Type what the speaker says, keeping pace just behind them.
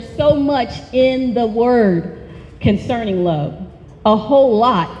so much in the Word concerning love. A whole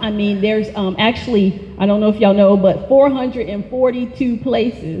lot. I mean, there's actually, I don't know if y'all know, but 442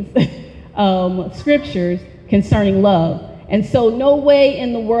 places, scriptures concerning love. And so no way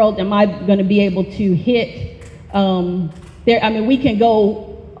in the world am I going to be able to hit there. I mean, we can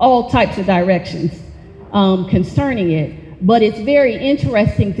go all types of directions concerning it, but it's very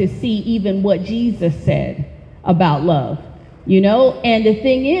interesting to see even what Jesus said about love, you know? And the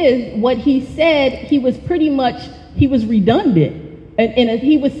thing is, what he said, he was redundant. And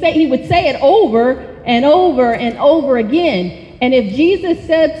he would say it over and over and over again. And if Jesus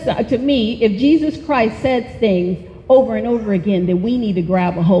said to me, if Jesus Christ said things over and over again, then we need to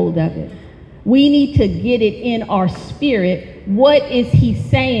grab a hold of it. We need to get it in our spirit. What is he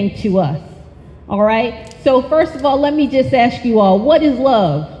saying to us? All right. So first of all, let me just ask you all, what is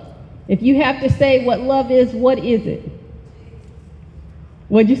love? If you have to say what love is, what is it?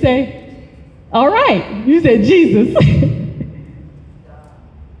 What'd you say? All right. You said Jesus.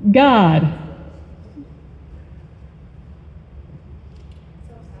 God.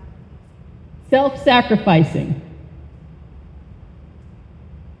 Self-sacrificing.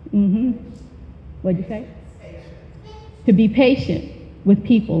 What'd you say? To be patient with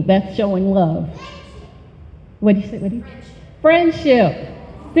people. That's showing love. What'd you say? Friendship.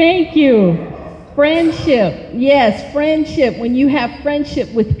 Thank you. Friendship. Yes, friendship. When you have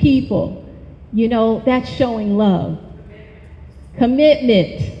friendship with people, you know, that's showing love.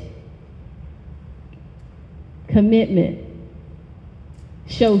 Commitment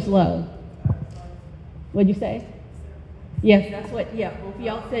shows love. What'd you say? Yes, that's what, yeah, both of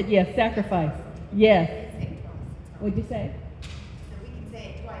y'all said yes, sacrifice. Yes. What'd you say? So we can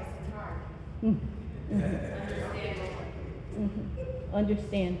say it twice as hard.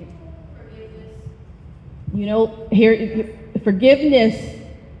 Understanding. You know, here, forgiveness,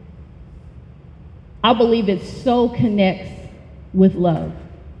 I believe it so connects with love.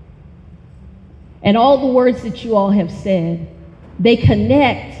 And all the words that you all have said, they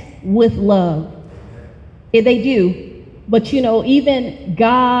connect with love. They do. But you know, even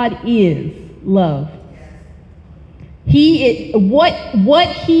God is love. He is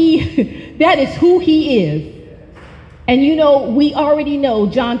that is who he is. And you know, we already know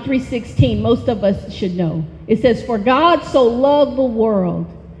John 3:16, most of us should know. It says, "For God so loved the world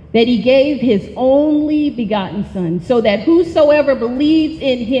that he gave his only begotten Son, so that whosoever believes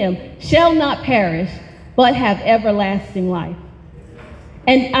in him shall not perish, but have everlasting life."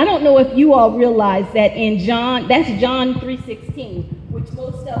 And I don't know if you all realize that in John, that's John 3:16, which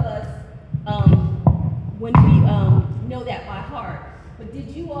most of us, when we know that by heart. But did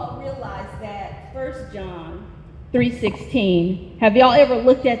you all realize that 1 John 3:16, have y'all ever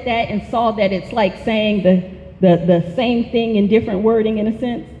looked at that and saw that it's like saying the same thing in different wording in a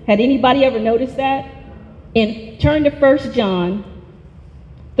sense? Had anybody ever noticed that? And turn to 1 John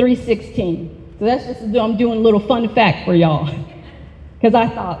 3:16. So that's just, I'm doing a little fun fact for y'all. Because I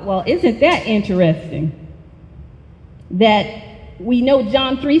thought, well, isn't that interesting? That we know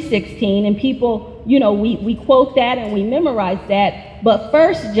John 3:16 and people, you know, we quote that and we memorize that. But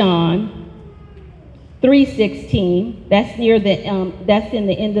 1 John 3:16, that's near the that's in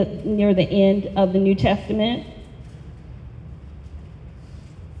the end of, near the end of the New Testament.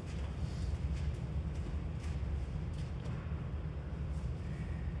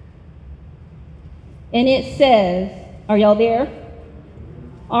 And it says, are y'all there?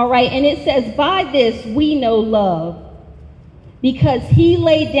 All right, and it says, "By this we know love, because he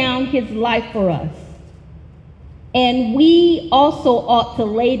laid down his life for us. And we also ought to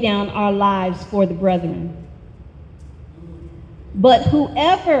lay down our lives for the brethren. But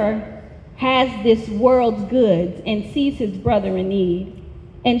whoever has this world's goods and sees his brother in need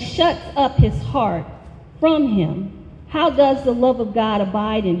and shuts up his heart from him, how does the love of God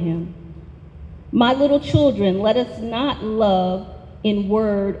abide in him? My little children, let us not love in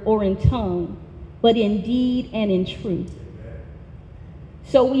word or in tongue, but in deed and in truth."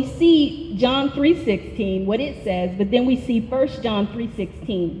 So we see John 3:16, what it says, but then we see 1 John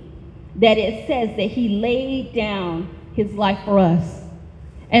 3:16, that it says that he laid down his life for us.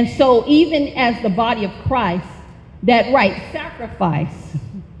 And so even as the body of Christ, that right, sacrifice,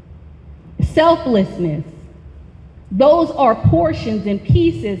 selflessness, those are portions and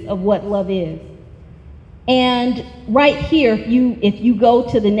pieces of what love is. And right here, if you go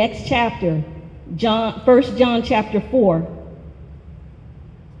to the next chapter, 1 John chapter 4.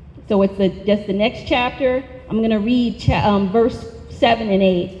 So it's just the next chapter. I'm going to read verse 7 and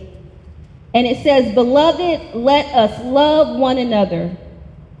 8. And it says, "Beloved, let us love one another,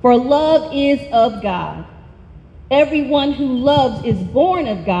 for love is of God. Everyone who loves is born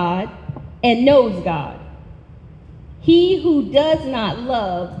of God and knows God. He who does not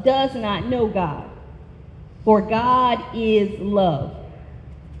love does not know God, for God is love.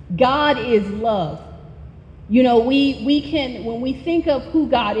 God is love. You know, we can, when we think of who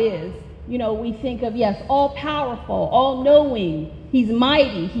God is, you know, we think of, yes, all powerful, all knowing. He's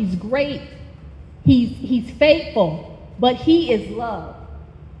mighty, he's great, he's faithful, but he is love.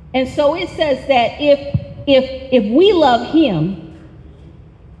 And so it says that if we love him,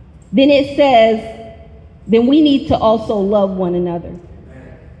 then it says, then we need to also love one another.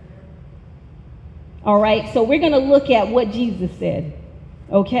 All right, so we're going to look at what Jesus said,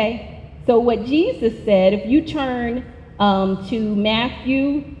 okay? So what Jesus said, if you turn to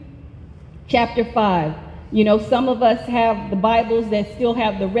Matthew chapter 5, you know, some of us have the Bibles that still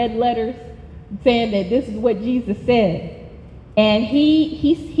have the red letters saying that this is what Jesus said. And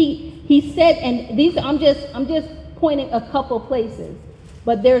he said, and these, I'm just pointing a couple places,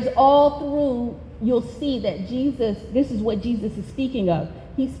 but there's all through, you'll see that Jesus, this is what Jesus is speaking of.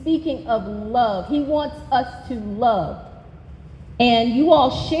 He's speaking of love. He wants us to love. And you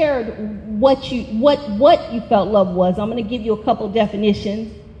all shared what you felt love was. I'm going to give you a couple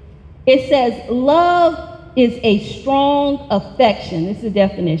definitions. It says love is a strong affection. This is a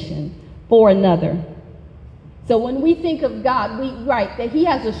definition for another. So when we think of God, we write that he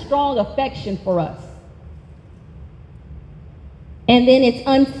has a strong affection for us. And then it's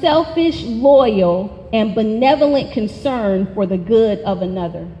unselfish, loyal, and benevolent concern for the good of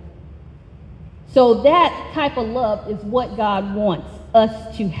another. So that type of love is what God wants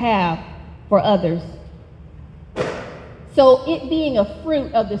us to have for others. So it being a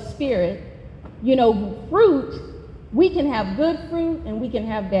fruit of the Spirit, you know, fruit, we can have good fruit and we can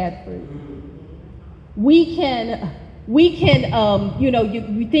have bad fruit. We can, you know,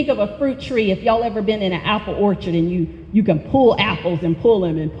 you think of a fruit tree. If y'all ever been in an apple orchard and you can pull apples and pull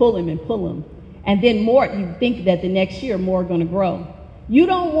them and pull them and pull them. And then more, you think that the next year more are going to grow. You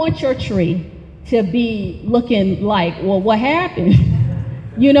don't want your tree to be looking like, well, what happened?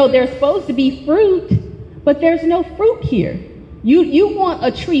 You know, there's supposed to be fruit, but there's no fruit here. You want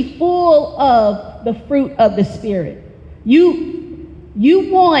a tree full of the fruit of the Spirit. You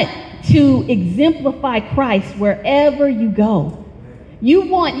want to exemplify Christ wherever you go. You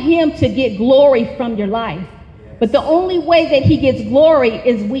want him to get glory from your life. But the only way that he gets glory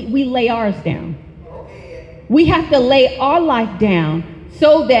is we lay ours down. We have to lay our life down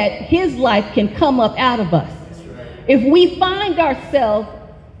so that his life can come up out of us. If we find ourselves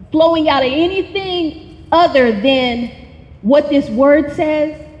flowing out of anything other than what this word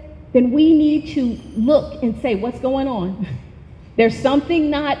says, then we need to look and say, what's going on? There's something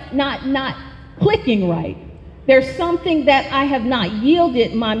not clicking right. There's something that I have not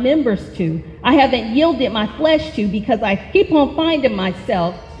yielded my members to. I haven't yielded my flesh to because I keep on finding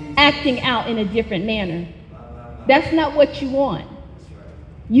myself acting out in a different manner. That's not what you want.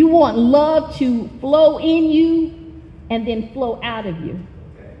 You want love to flow in you and then flow out of you.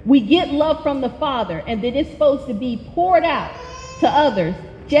 We get love from the Father, and then it's supposed to be poured out to others,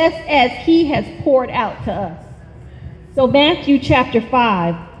 just as he has poured out to us. So Matthew chapter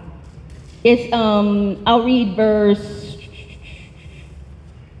 5, it's I'll read verse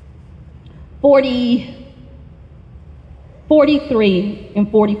 40, 43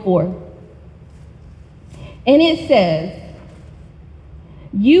 and 44. And it says,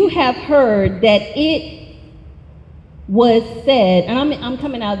 you have heard that it was said, and I'm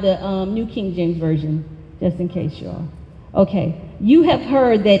coming out of the New King James Version, just in case y'all. Okay. You have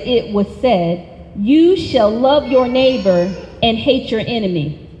heard that it was said, you shall love your neighbor and hate your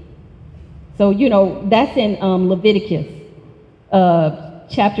enemy. So, you know, that's in Leviticus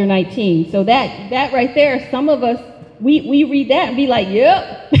chapter 19. So that right there, some of us, we read that and be like,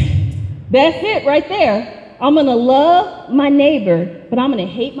 yep, that's it right there. I'm going to love my neighbor, but I'm going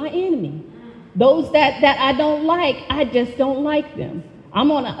to hate my enemy. Those that I don't like, I just don't like them. I'm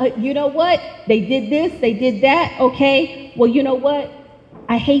going to, you know what? They did this, they did that. Okay, well, you know what?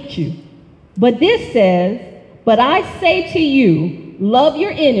 I hate you. But this says, but I say to you, love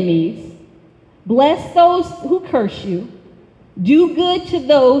your enemies, bless those who curse you, do good to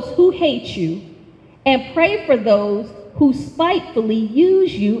those who hate you, and pray for those who spitefully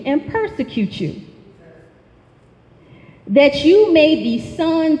use you and persecute you, that you may be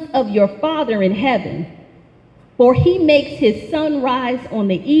sons of your Father in heaven. For he makes his sun rise on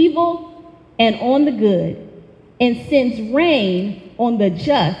the evil and on the good, and sends rain on the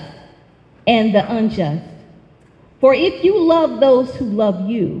just and the unjust. For if you love those who love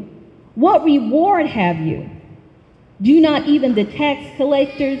you, what reward have you? Do not even the tax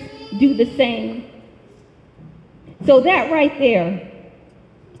collectors do the same? So that right there,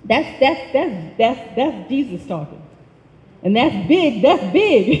 that's Jesus talking. And that's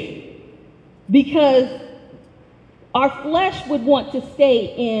big, because our flesh would want to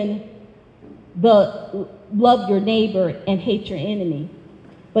stay in the love your neighbor and hate your enemy.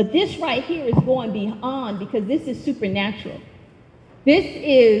 But this right here is going beyond, because this is supernatural. This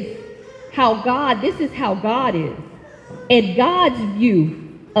is how God is. And God's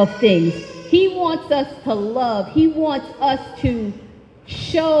view of things. He wants us to love. He wants us to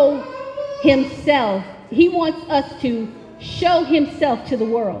show himself. He wants us to show himself to the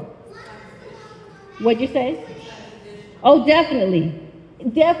world. What'd you say? Oh, definitely.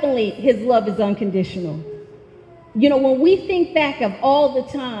 Definitely his love is unconditional. You know, when we think back of all the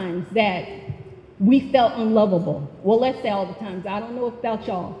times that we felt unlovable, well, let's say all the times, I don't know about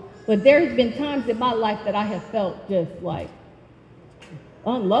y'all, but there's been times in my life that I have felt just like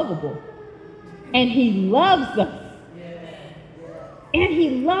unlovable. And he loves us. And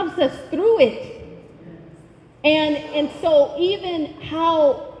he loves us through it. And so even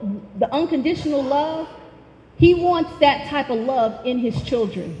how the unconditional love, he wants that type of love in his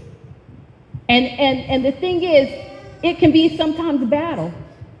children. And the thing is, it can be sometimes a battle.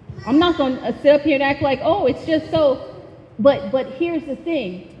 I'm not going to sit up here and act like, oh, it's just so. But here's the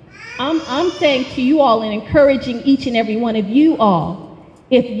thing. I'm saying to you all and encouraging each and every one of you all,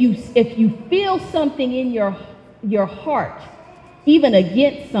 if you feel something in your heart, even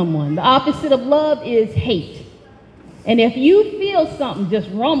against someone, the opposite of love is hate. And if you feel something just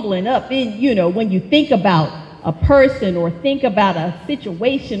rumbling up in, when you think about a person or think about a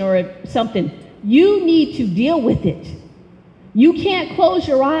situation or something, you need to deal with it. You can't close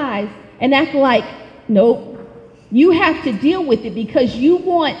your eyes and act like, nope. You have to deal with it, because you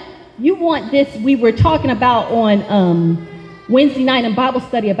want this. We were talking about on Wednesday night in Bible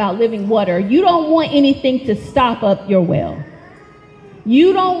study about living water. You don't want anything to stop up your well.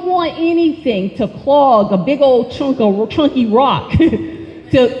 You don't want anything to clog a big old chunky rock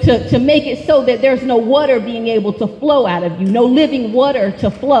to make it so that there's no water being able to flow out of you, no living water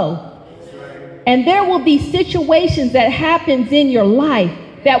to flow. And there will be situations that happens in your life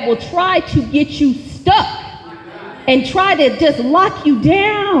that will try to get you stuck and try to just lock you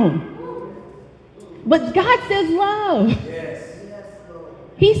down. But God says love.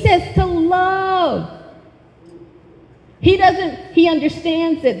 He says to love. He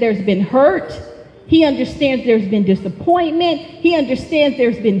understands that there's been hurt. He understands there's been disappointment. He understands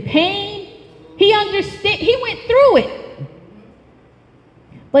there's been pain. He went through it.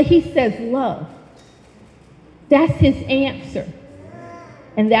 But he says love. That's his answer.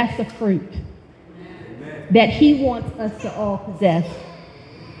 And that's the fruit that he wants us to all possess.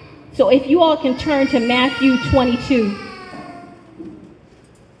 So if you all can turn to Matthew 22.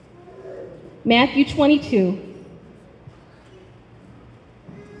 Matthew 22.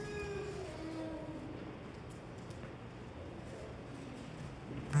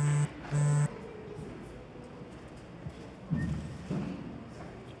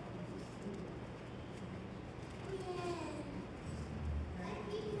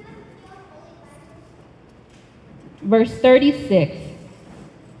 Verse 36.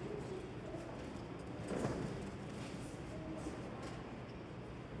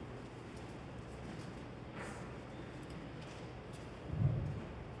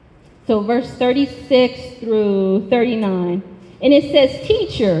 So verse 36 through 39. And it says,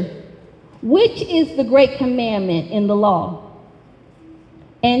 "Teacher, which is the great commandment in the law?"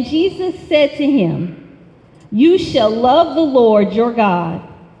 And Jesus said to him, "You shall love the Lord your God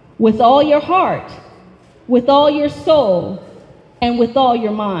with all your heart, with all your soul, and with all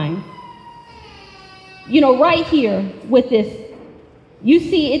your mind." Right here with this, you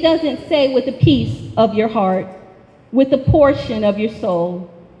see, it doesn't say with a piece of your heart, with a portion of your soul,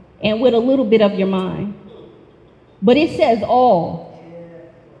 and with a little bit of your mind. But it says all.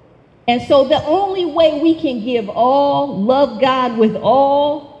 And so the only way we can give all, love God with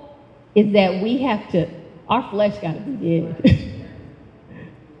all, is that we have to, our flesh got to be dead.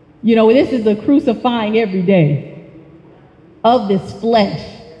 This is a crucifying every day of this flesh,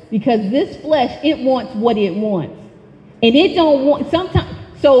 because this flesh, it wants what it wants. And it don't want, sometimes,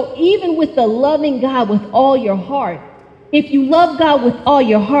 so even with the loving God with all your heart, if you love God with all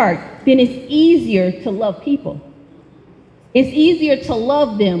your heart, then it's easier to love people. It's easier to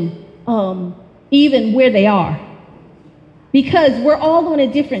love them even where they are, because we're all on a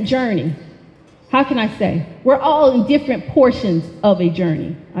different journey. How can I say? We're all in different portions of a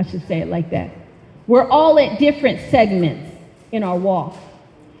journey. I should say it like that. We're all at different segments in our walk.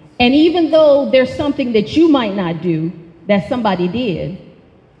 And even though there's something that you might not do that somebody did,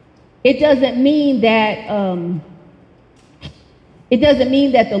 it doesn't mean that It doesn't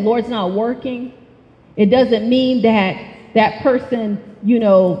mean that the Lord's not working. It doesn't mean that that person,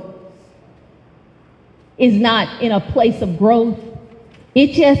 is not in a place of growth.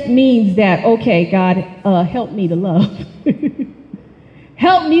 It just means that, okay, God, help me to love.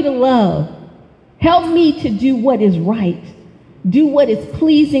 Help me to love. Help me to do what is right. Do what is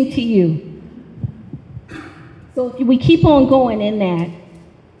pleasing to you. So if we keep on going in that,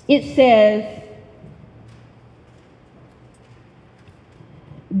 it says,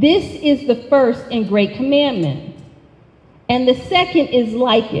 this is the first and great commandment, and the second is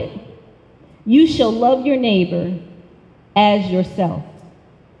like it. You shall love your neighbor as yourself.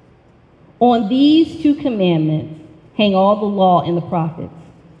 On these two commandments hang all the law and the prophets.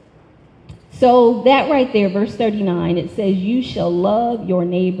 So that right there, verse 39, it says, you shall love your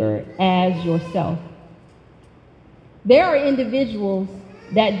neighbor as yourself. There are individuals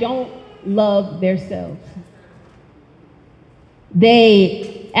that don't love themselves.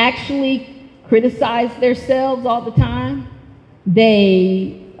 They actually criticize themselves all the time.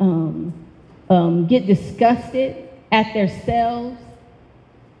 They get disgusted at themselves.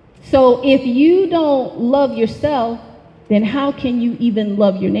 So if you don't love yourself, then how can you even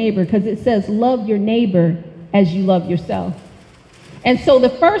love your neighbor? Because it says love your neighbor as you love yourself. And so the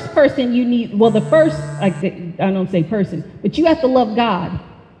first person you need, I don't say person, but you have to love God.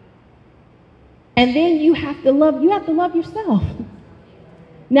 And then you have to love yourself.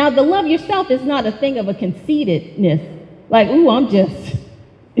 Now, the love yourself is not a thing of a conceitedness. Like, ooh, I'm just,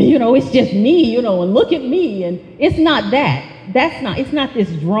 it's just me, and look at me. And it's not that. It's not this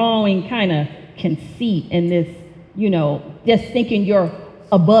drawing kind of conceit and this, just thinking you're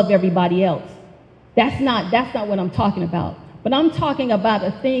above everybody else. That's not what I'm talking about. But I'm talking about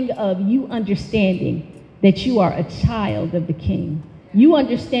a thing of you understanding that you are a child of the King. You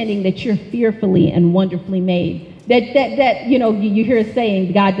understanding that you're fearfully and wonderfully made. That you hear a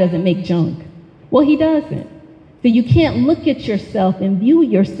saying, God doesn't make junk. Well, he doesn't. So you can't look at yourself and view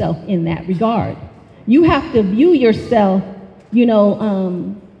yourself in that regard. You have to view yourself,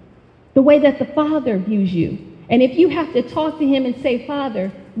 the way that the Father views you. And if you have to talk to him and say,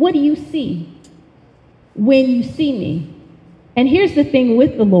 Father, what do you see when you see me? And here's the thing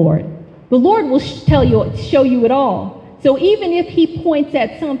with the Lord will show you it all. So even if he points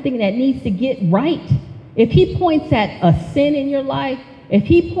at something that needs to get right, if he points at a sin in your life, if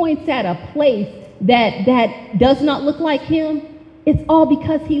he points at a place that does not look like him, it's all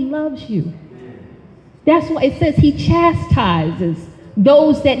because he loves you. That's why it says he chastises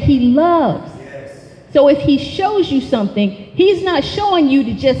those that he loves. So if he shows you something, he's not showing you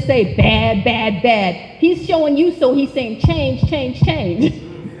to just say bad, bad, bad. He's showing you, so he's saying change, change, change.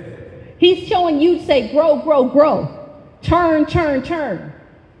 He's showing you to say grow, grow, grow. Turn, turn, turn.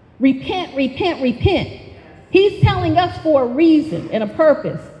 Repent, repent, repent. He's telling us for a reason and a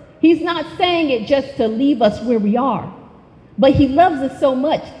purpose. He's not saying it just to leave us where we are. But he loves us so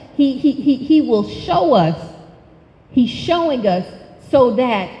much, he will show us. He's showing us so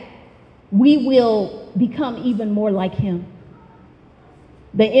that we will become even more like him.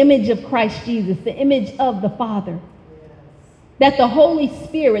 The image of Christ Jesus, the image of the Father. That the Holy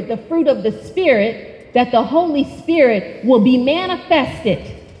Spirit, the fruit of the Spirit, that the Holy Spirit will be manifested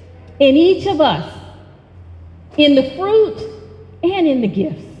in each of us, in the fruit and in the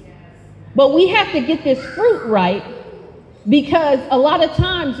gifts. But we have to get this fruit right, because a lot of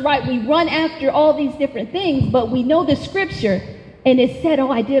times, right, we run after all these different things, but we know the scripture, and it said,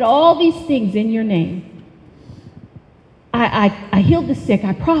 I did all these things in your name. I healed the sick,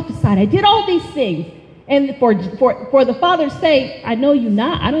 I prophesied, I did all these things. And for the Father's sake, I know you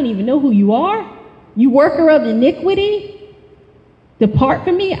not, I don't even know who you are. You worker of iniquity, depart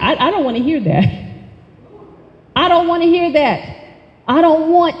from me. I don't want to hear that. I don't want to hear that. I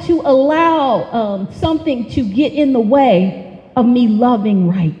don't want to allow something to get in the way of me loving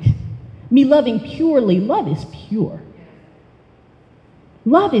right, me loving purely. Love is pure.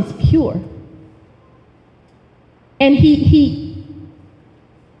 Love is pure. And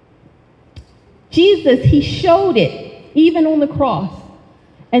Jesus, he showed it even on the cross.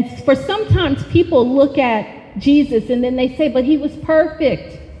 And for sometimes people look at Jesus and then they say, but he was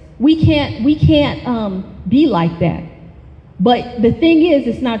perfect. We can't be like that. But the thing is,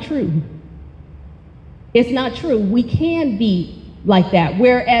 it's not true. It's not true. We can be like that.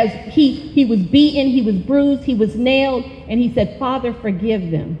 Whereas he was beaten, he was bruised, he was nailed, and he said, Father,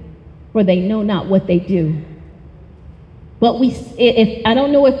 forgive them, for they know not what they do. But I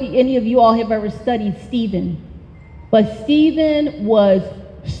don't know if any of you all have ever studied Stephen, but Stephen was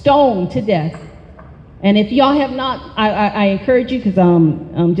stoned to death. And if y'all have not, I encourage you,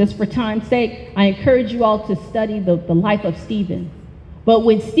 because just for time's sake, I encourage you all to study the life of Stephen. But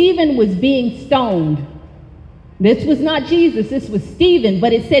when Stephen was being stoned, this was not Jesus, this was Stephen,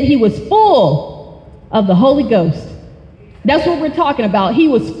 but it said he was full of the Holy Ghost. That's what we're talking about. He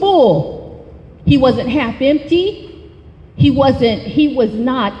was full. He wasn't half empty. He was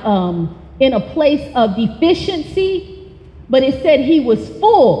not in a place of deficiency, but it said he was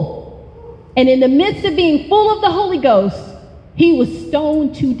full. And in the midst of being full of the Holy Ghost, he was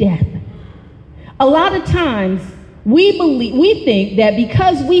stoned to death. A lot of times we think that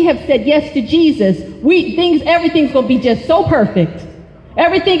because we have said yes to Jesus, everything's going to be just so perfect.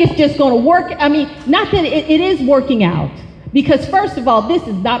 Everything is just going to work. I mean, not that it is working out, because first of all, this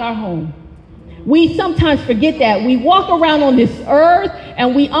is not our home. We sometimes forget that. We walk around on this earth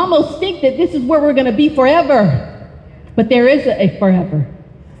and we almost think that this is where we're going to be forever. But there is a forever.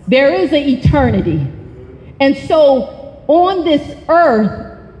 There is an eternity. And so on this earth,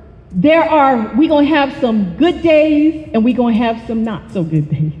 we're going to have some good days and we're going to have some not so good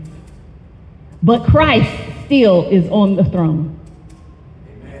days. But Christ still is on the throne.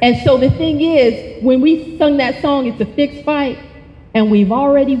 And so the thing is, when we sung that song, it's a fixed fight, and we've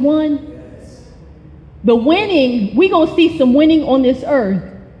already won. The winning, we're going to see some winning on this earth,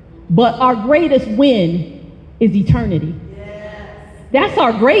 but our greatest win is eternity. That's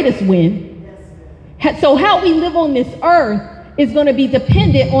our greatest win. So how we live on this earth is going to be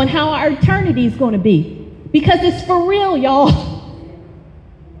dependent on how our eternity is going to be. Because it's for real, y'all.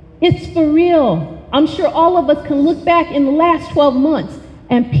 It's for real. I'm sure all of us can look back in the last 12 months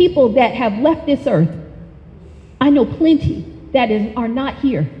and people that have left this earth. I know plenty that are not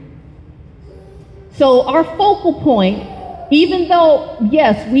here. So our focal point, even though,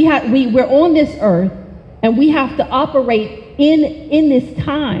 yes, we're on this earth and we have to operate in this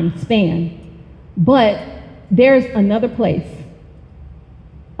time span, but there's another place.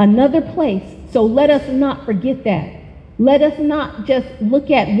 Another place. So let us not forget that. Let us not just look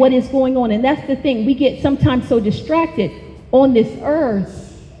at what is going on. And that's the thing. We get sometimes so distracted on this earth,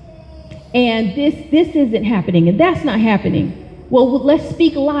 and this isn't happening, and that's not happening. Well, let's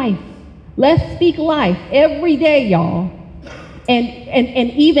speak life. Let's speak life every day, y'all.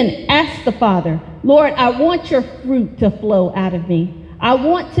 And even ask the Father, Lord, I want your fruit to flow out of me. I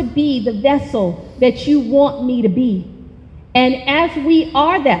want to be the vessel that you want me to be. And as we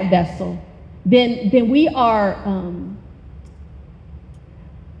are that vessel, then we are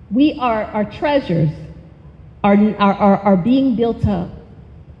our treasures are being built up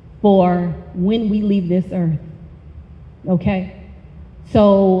for when we leave this earth. Okay?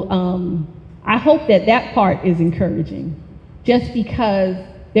 So I hope that part is encouraging, just because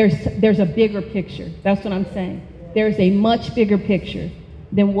there's a bigger picture. That's what I'm saying. There's a much bigger picture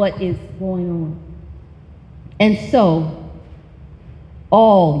than what is going on. And so,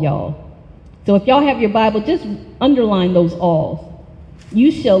 all, y'all. So if y'all have your Bible, just underline those alls.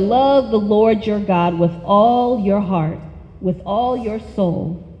 You shall love the Lord your God with all your heart, with all your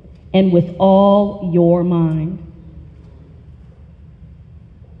soul, and with all your mind.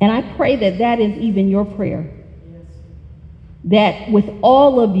 And I pray that is even your prayer. That with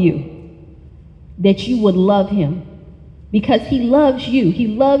all of you, that you would love him. Because he loves you. He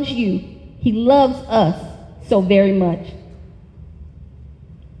loves you. He loves us so very much.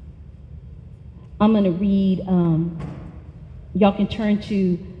 I'm going to read, y'all can turn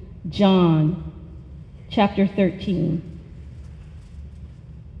to John chapter 13.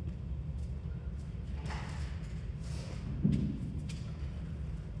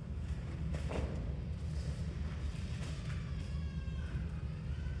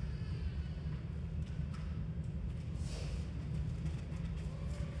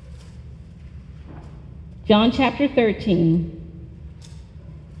 John chapter 13,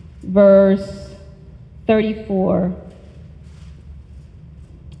 verse 34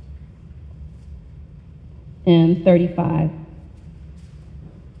 and 35.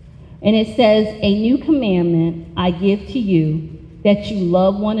 And it says, a new commandment I give to you, that you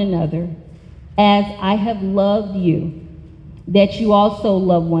love one another as I have loved you, that you also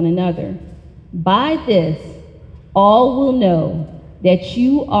love one another. By this, all will know that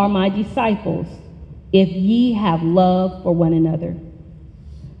you are my disciples, if ye have love for one another.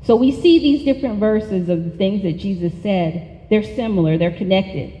 So we see these different verses of the things that Jesus said. They're similar, they're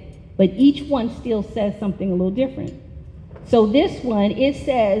connected, but each one still says something a little different. So this one, it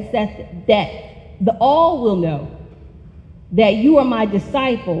says that the all will know that you are my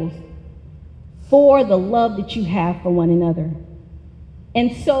disciples for the love that you have for one another.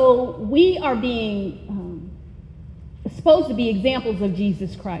 And so we are being supposed to be examples of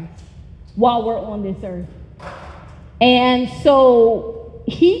Jesus Christ while we're on this earth. And so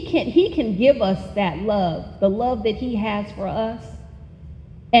he can give us that love, the love that he has for us.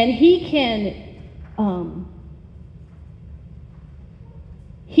 And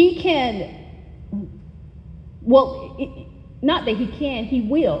not that he can, he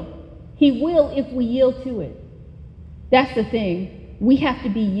will. He will if we yield to it. That's the thing. We have to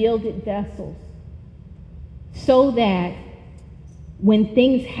be yielded vessels so that when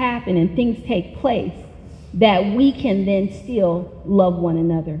things happen and things take place, that we can then still love one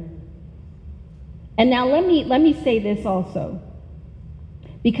another. And now let me say this also,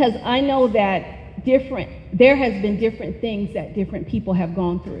 because I know that there has been different things that different people have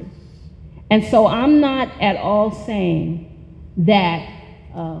gone through. And so I'm not at all saying that,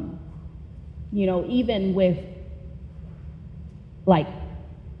 even with like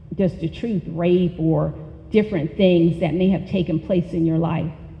just the truth, rape or different things that may have taken place in your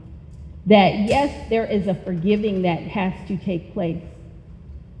life, that yes, there is a forgiving that has to take place.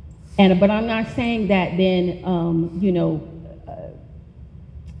 But I'm not saying that then,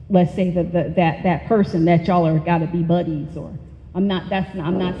 let's say that person that y'all are got to be buddies, or I'm not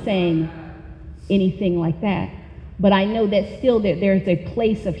saying anything like that. But I know that still that there's a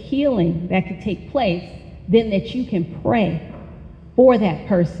place of healing that could take place, then that you can pray for that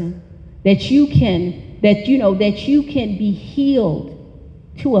person, that you can be healed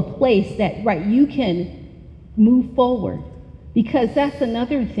to a place that, right, you can move forward. Because that's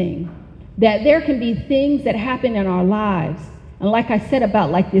another thing, that there can be things that happen in our lives. And like I said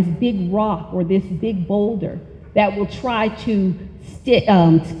about like this big rock or this big boulder that will try to get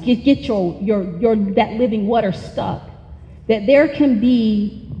your that living water stuck. That there can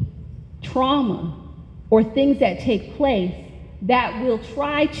be trauma or things that take place that will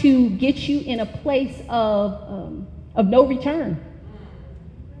try to get you in a place of no return.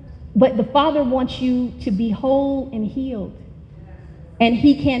 But the Father wants you to be whole and healed. And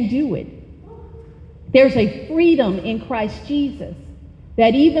he can do it. There's a freedom in Christ Jesus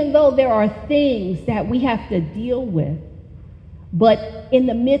that even though there are things that we have to deal with, but in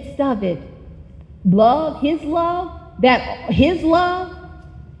the midst of it, his love,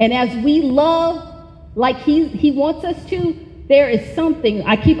 and as we love like he wants us to, there is something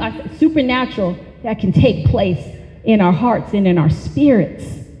supernatural that can take place in our hearts and in our spirits.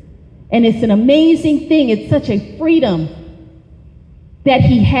 And it's an amazing thing. It's such a freedom that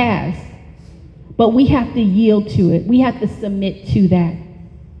he has. But we have to yield to it. We have to submit to that.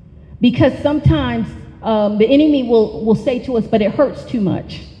 Because sometimes the enemy will say to us, but it hurts too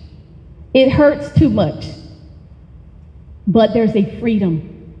much. It hurts too much. But there's a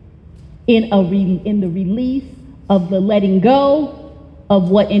freedom in the release of the letting go of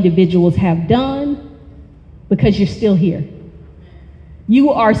what individuals have done, because you're still here.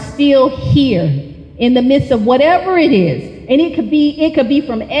 You are still here in the midst of whatever it is. And it could be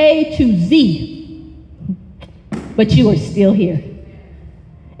from A to Z. But you are still here.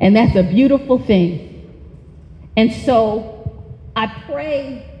 And that's a beautiful thing. And so I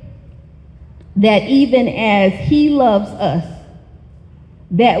pray that even as he loves us,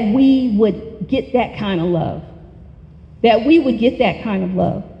 that we would get that kind of love. That we would get that kind of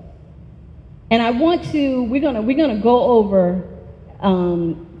love. And we're gonna go over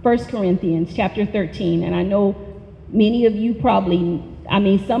 1 Corinthians chapter 13. And I know many of you probably,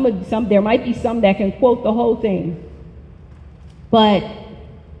 some there might be some that can quote the whole thing. But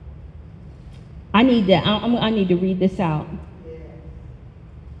I need to read this out.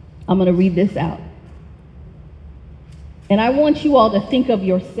 I'm going to read this out. And I want you all to think of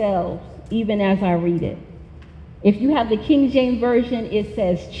yourselves even as I read it. If you have the King James Version, it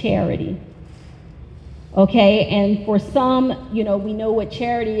says charity. Okay? And for some, we know what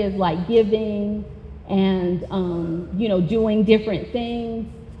charity is, like giving and, doing different things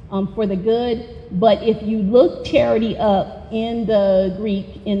for the good. But if you look charity up in the Greek,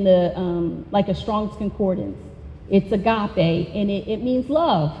 in the like a Strong's Concordance, it's agape, and it means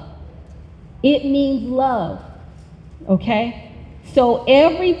love. It means love. Okay? So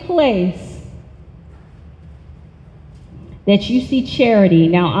every place that you see charity,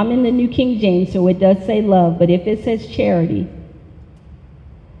 now I'm in the New King James, so it does say love, but if it says charity,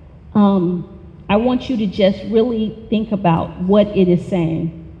 I want you to just really think about what it is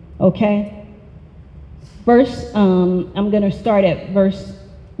saying. Okay? I'm going to start at verse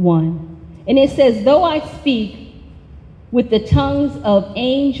 1. And it says, though I speak with the tongues of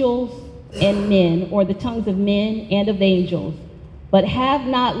angels and men, or the tongues of men and of angels, but have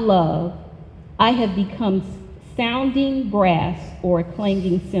not love, I have become sounding brass or a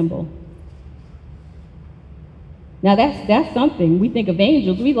clanging cymbal. Now that's something. We think of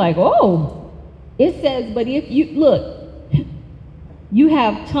angels, we like, oh, it says, but if you look, you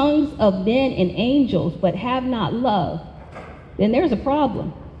have tongues of men and angels, but have not love, then there's a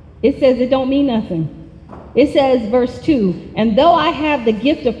problem. It says it don't mean nothing. It says, verse 2, and though I have the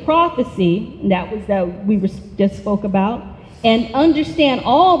gift of prophecy, and that was that we just spoke about, and understand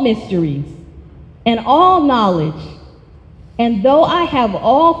all mysteries and all knowledge, and though I have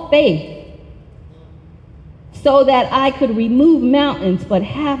all faith, so that I could remove mountains but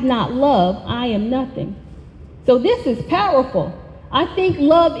have not love, I am nothing. So this is powerful. I think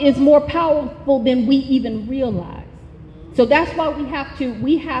love is more powerful than we even realize. So that's why we have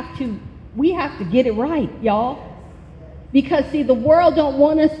to get it right, y'all. Because see, the world don't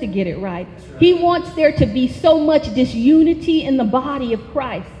want us to get it right. He wants there to be so much disunity in the body of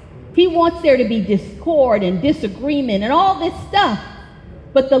Christ. He wants there to be discord and disagreement and all this stuff.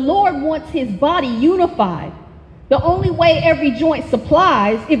 But the Lord wants his body unified. The only way every joint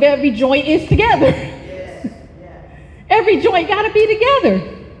supplies if every joint is together. Every joint got to be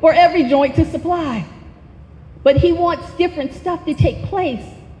together for every joint to supply. But he wants different stuff to take place.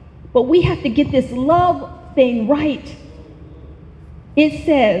 But we have to get this love thing right. It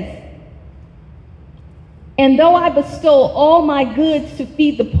says, and though I bestow all my goods to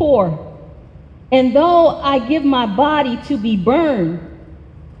feed the poor, and though I give my body to be burned,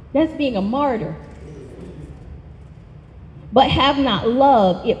 that's being a martyr, but have not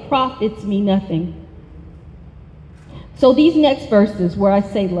love, it profits me nothing. So these next verses where I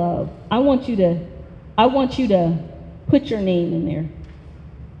say love, I want you to put your name in there.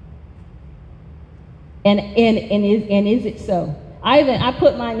 And is it so? I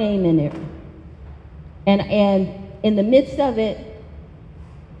put my name in there. And in the midst of it,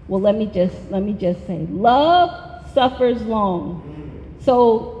 well, let me just say, love suffers long.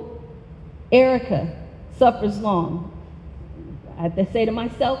 So Erica suffers long. I have to say to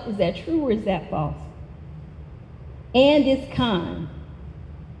myself, is that true or is that false? And is kind.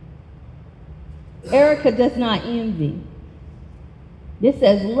 Erica does not envy. This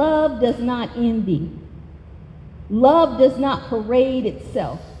says love does not envy. Love does not parade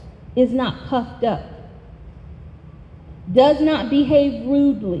itself, is not puffed up, does not behave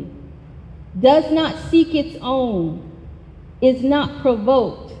rudely, does not seek its own, is not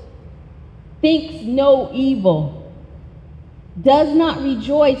provoked, thinks no evil, does not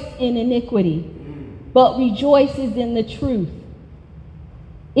rejoice in iniquity, but rejoices in the truth.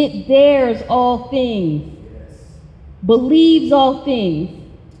 It bears all things, believes all things,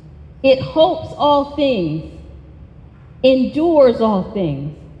 it hopes all things, endures all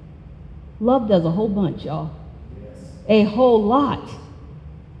things. Love does a whole bunch, y'all. A whole lot.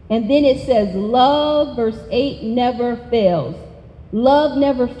 And then it says, love, verse 8, never fails. Love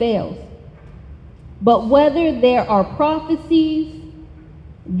never fails. But whether there are prophecies,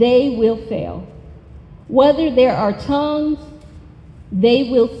 they will fail. Whether there are tongues, they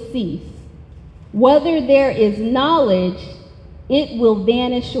will cease. Whether there is knowledge, it will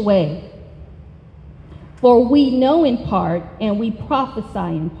vanish away. For we know in part, and we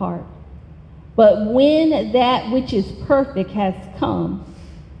prophesy in part. But when that which is perfect has come,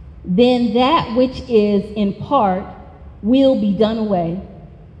 then that which is in part will be done away.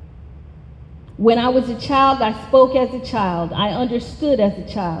 When I was a child, I spoke as a child. I understood as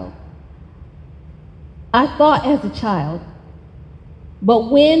a child. I thought as a child.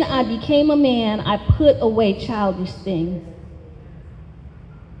 But when I became a man, I put away childish things.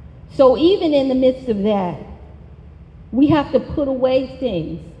 So even in the midst of that, we have to put away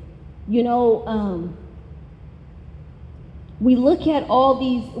things. You know, we look at all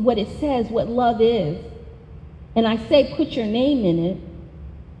these, what it says, what love is. And I say put your name in it.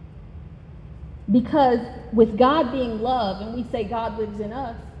 Because with God being love, and we say God lives in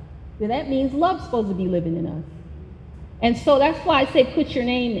us, then that means love's supposed to be living in us. And so that's why I say put your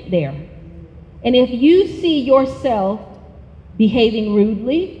name there. And if you see yourself behaving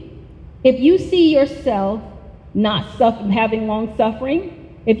rudely, if you see yourself not having long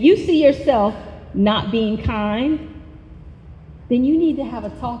suffering, if you see yourself not being kind, then you need to have a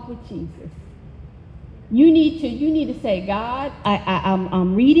talk with Jesus. You need to say, God,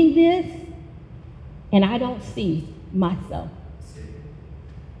 I'm reading this, and I don't see myself.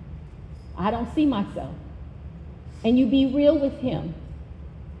 I don't see myself. And you be real with him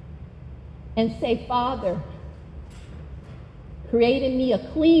and say, Father, create in me a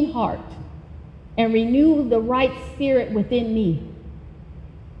clean heart and renew the right spirit within me.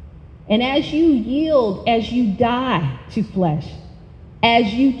 And as you yield, as you die to flesh,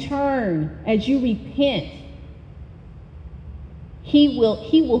 as you turn, as you repent, he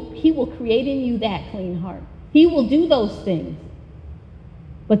will create in you that clean heart. He will do those things.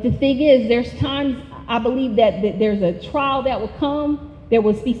 But the thing is, there's times I believe that there's a trial that will come. There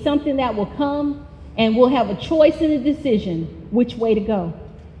will be something that will come, and we'll have a choice and a decision which way to go.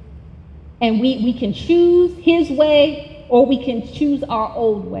 And we can choose his way, or we can choose our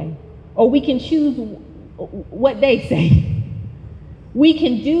old way, or we can choose what they say. We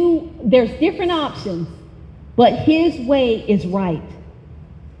can do, there's different options, but his way is right.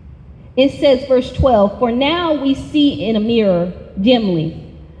 It says, verse 12, for now we see in a mirror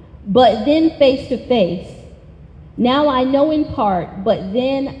dimly, but then face to face. Now I know in part, but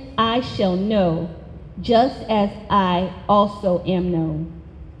then I shall know, just as I also am known.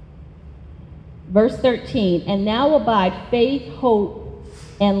 Verse 13, and now abide faith, hope,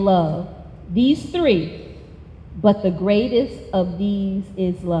 and love. These three, but the greatest of these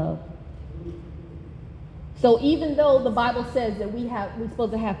is love. So even though the Bible says that we're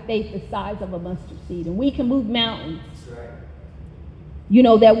supposed to have faith the size of a mustard seed, and we can move mountains, right. You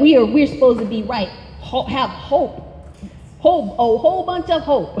know, that we're supposed to be right, have hope, a whole bunch of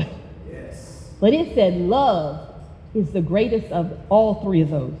hope. Yes. But it said love is the greatest of all three of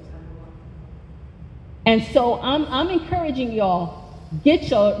those. And so I'm encouraging y'all, get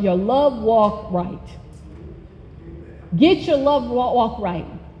your love walk right. Get your love walk right.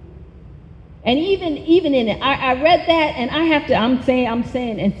 And even in it, I read that, and I'm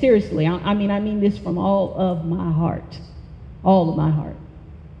saying, and seriously, I mean this from all of my heart.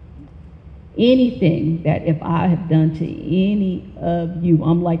 Anything that if I have done to any of you,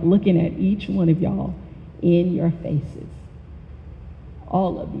 I'm like looking at each one of y'all in your faces.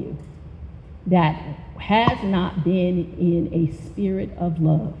 All of you. That has not been in a spirit of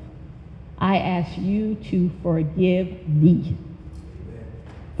love. I ask you to forgive me.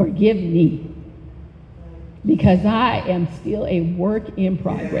 Forgive me. Because I am still a work in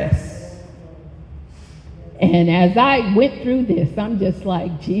progress. And as I went through this, I'm just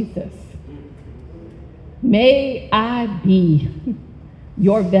like, Jesus, may I be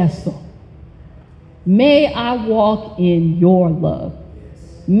your vessel. May I walk in your love.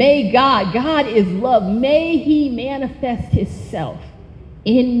 May God is love. May he manifest himself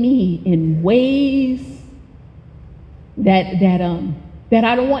in me in ways that I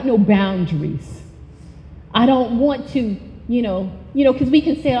don't want no boundaries. I don't want to, because we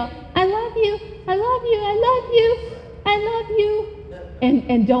can say, I love you, I love you, I love you, I love you,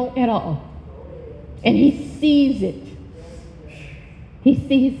 and don't at all. And he sees it. He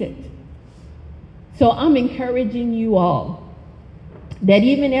sees it. So I'm encouraging you all that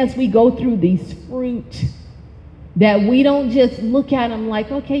even as we go through these fruit, that we don't just look at them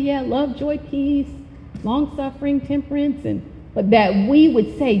like, okay, yeah, love, joy, peace, long-suffering, temperance, but that we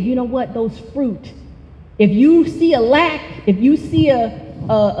would say, you know what, those fruit, if you see a lack, if you see it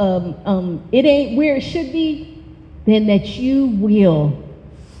ain't where it should be, then that you will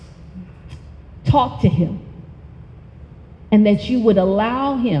talk to him, and that you would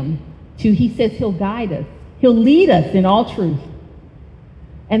allow him to, he says he'll guide us, he'll lead us in all truth.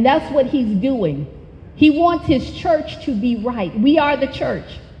 And that's what he's doing. He wants his church to be right. We are the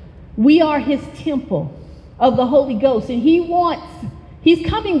church. We are his temple of the Holy Ghost. And he's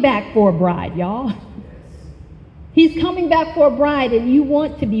coming back for a bride, y'all. He's coming back for a bride, and you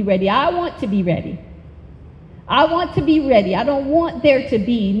want to be ready. I want to be ready. I want to be ready. I don't want there to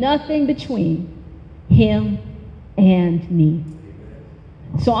be nothing between him and me.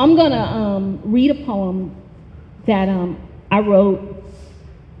 So I'm going to read a poem that I wrote.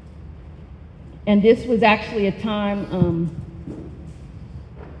 And this was actually a time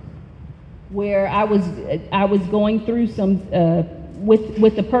where I was going through some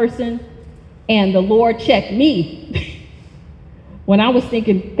with the person, and the Lord checked me when I was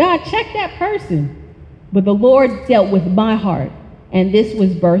thinking, God, check that person. But the Lord dealt with my heart, and this was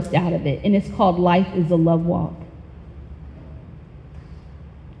birthed out of it, and it's called Life is a Love Walk.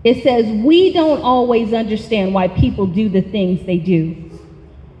 It says, we don't always understand why people do the things they do.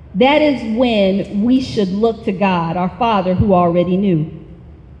 That is when we should look to God, our Father, who already knew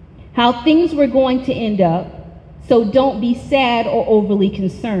how things were going to end up. So don't be sad or overly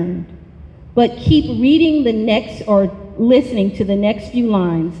concerned, but keep reading the next or listening to the next few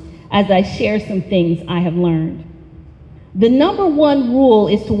lines as I share some things I have learned. The number one rule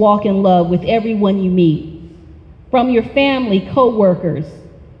is to walk in love with everyone you meet, from your family, co-workers,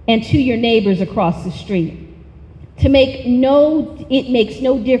 and to your neighbors across the street. It makes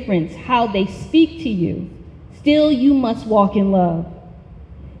no difference how they speak to you. Still, you must walk in love.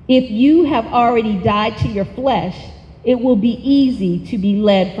 If you have already died to your flesh, it will be easy to be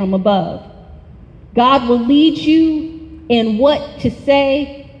led from above. God will lead you in what to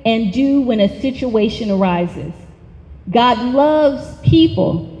say and do when a situation arises. God loves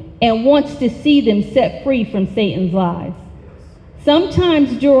people and wants to see them set free from Satan's lies.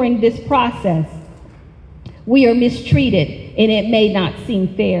 Sometimes during this process, we are mistreated, and it may not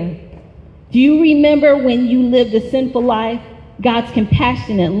seem fair. Do you remember when you lived a sinful life? God's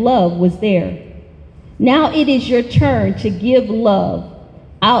compassionate love was there. Now it is your turn to give love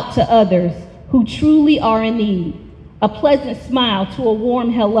out to others who truly are in need. A pleasant smile to a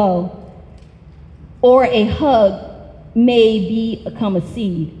warm hello, or a hug may become a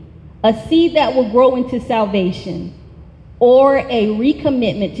seed that will grow into salvation, or a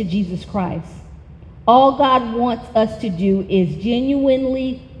recommitment to Jesus Christ. All God wants us to do is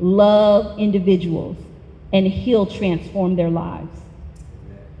genuinely love individuals, and He'll transform their lives.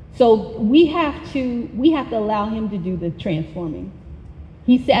 So we have to allow Him to do the transforming.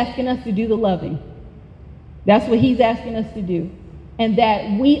 He's asking us to do the loving. That's what He's asking us to do. And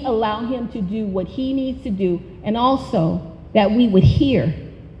that we allow Him to do what He needs to do, and also that we would hear.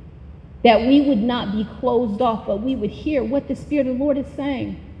 That we would not be closed off, but we would hear what the Spirit of the Lord is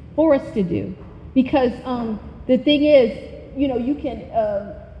saying for us to do. Because the thing is, you can,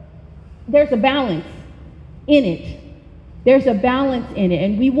 there's a balance in it. There's a balance in it.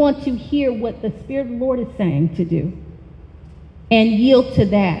 And we want to hear what the Spirit of the Lord is saying to do. And yield to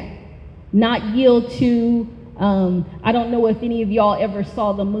that. Not yield to, I don't know if any of y'all ever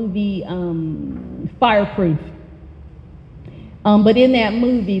saw the movie Fireproof. But in that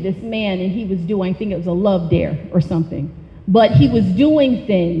movie, this man, and he was doing, I think it was a love dare or something. But he was doing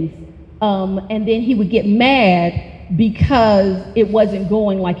things, and then he would get mad because it wasn't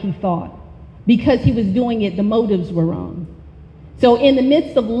going like he thought. Because he was doing it, the motives were wrong. So in the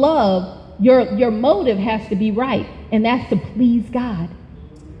midst of love, your motive has to be right, and that's to please God.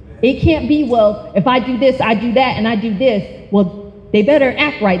 It can't be, well, if I do this, I do that, and I do this. Well, they better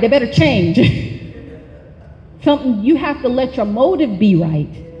act right. They better change. You have to let your motive be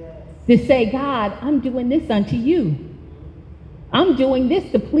right. To say, God, I'm doing this unto you. I'm doing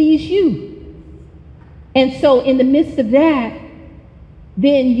this to please you. And so in the midst of that,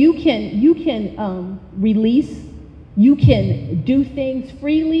 then you can release. You can do things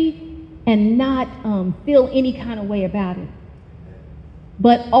freely and not feel any kind of way about it.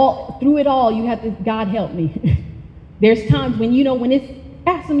 But through it all, you have to, God help me. There's times when when it's,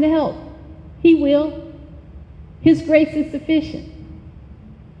 ask Him to help. He will. His grace is sufficient.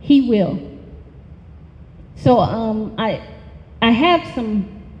 He will. So I have some.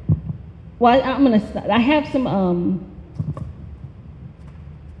 Well, I have some.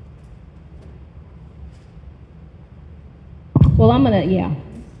 Well, I'm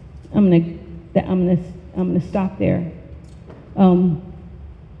gonna stop there.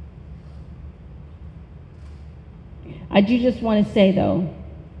 I do just want to say though,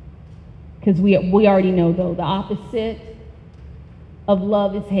 because we already know though, the opposite of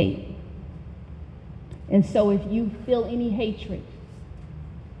love is hate. And so if you feel any hatred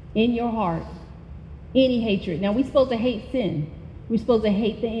in your heart, any hatred. Now we're supposed to hate sin. We're supposed to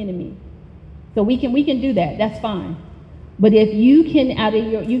hate the enemy. So we can do that. That's fine. But if you can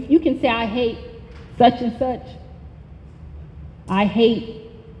you can say, I hate such and such. I hate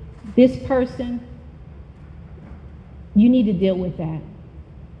this person. You need to deal with that.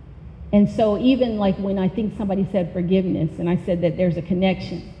 And so even like when I think somebody said forgiveness, and I said that there's a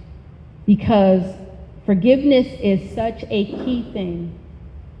connection, because forgiveness is such a key thing.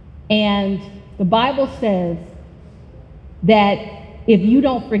 And the Bible says that if you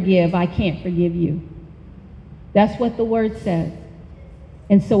don't forgive, I can't forgive you. That's what the word says.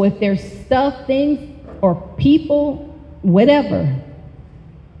 And so if there's stuff, things, or people, whatever,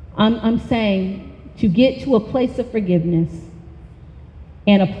 I'm saying to get to a place of forgiveness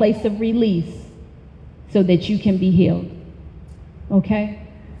and a place of release so that you can be healed. Okay?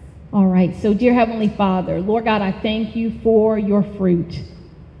 All right. So dear Heavenly Father, Lord God, I thank you for your fruit,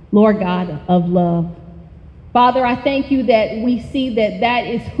 Lord God, of love. Father, I thank you that we see that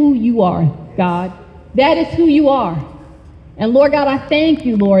is who you are, God. That is who you are. And Lord God, I thank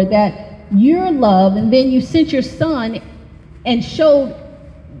you, Lord, that your love, and then you sent your Son and showed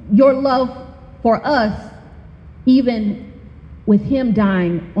your love for us, even with him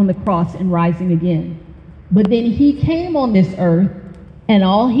dying on the cross and rising again. But then he came on this earth, and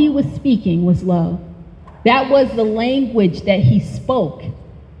all he was speaking was love. That was the language that he spoke.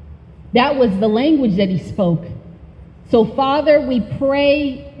 That was the language that he spoke. So, Father, we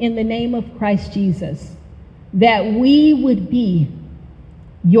pray in the name of Christ Jesus that we would be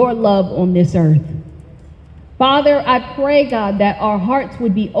your love on this earth. Father, I pray, God, that our hearts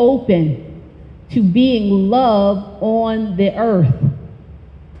would be open to being love on the earth.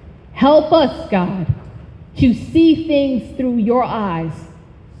 Help us, God, to see things through your eyes.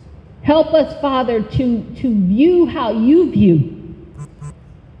 Help us, Father, to view how you view.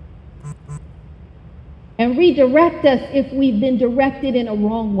 And redirect us if we've been directed in a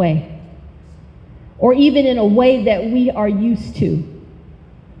wrong way. or even in a way that we are used to.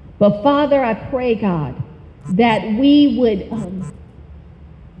 But Father, I pray, God, that we would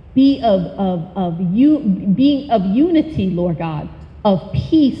being of unity, Lord God, of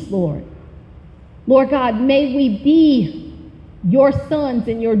peace, Lord. Lord God, may we be your sons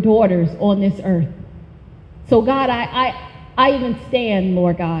and your daughters on this earth. So God, I even stand,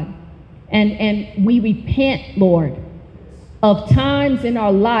 Lord God, and we repent, Lord, of times in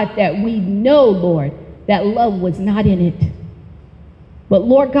our life that we know, Lord, that love was not in it. But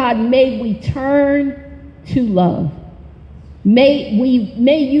Lord God, may we turn to love. May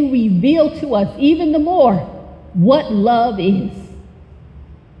you reveal to us even the more what love is.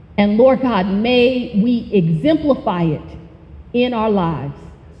 And Lord God, may we exemplify it in our lives.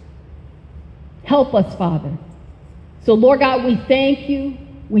 Help us, Father. So Lord God, we thank you.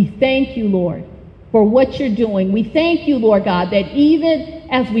 We thank you, Lord, for what you're doing. We thank you, Lord God, that even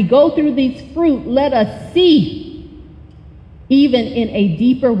as we go through these fruit, let us see even in a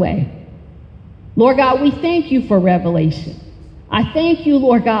deeper way. Lord God, we thank you for revelation. I thank you,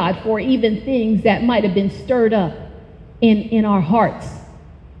 Lord God, for even things that might have been stirred up in our hearts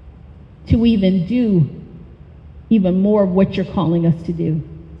to even do even more of what you're calling us to do.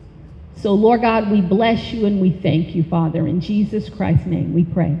 So, Lord God, we bless you and we thank you, Father. In Jesus Christ's name we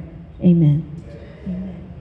pray. Amen.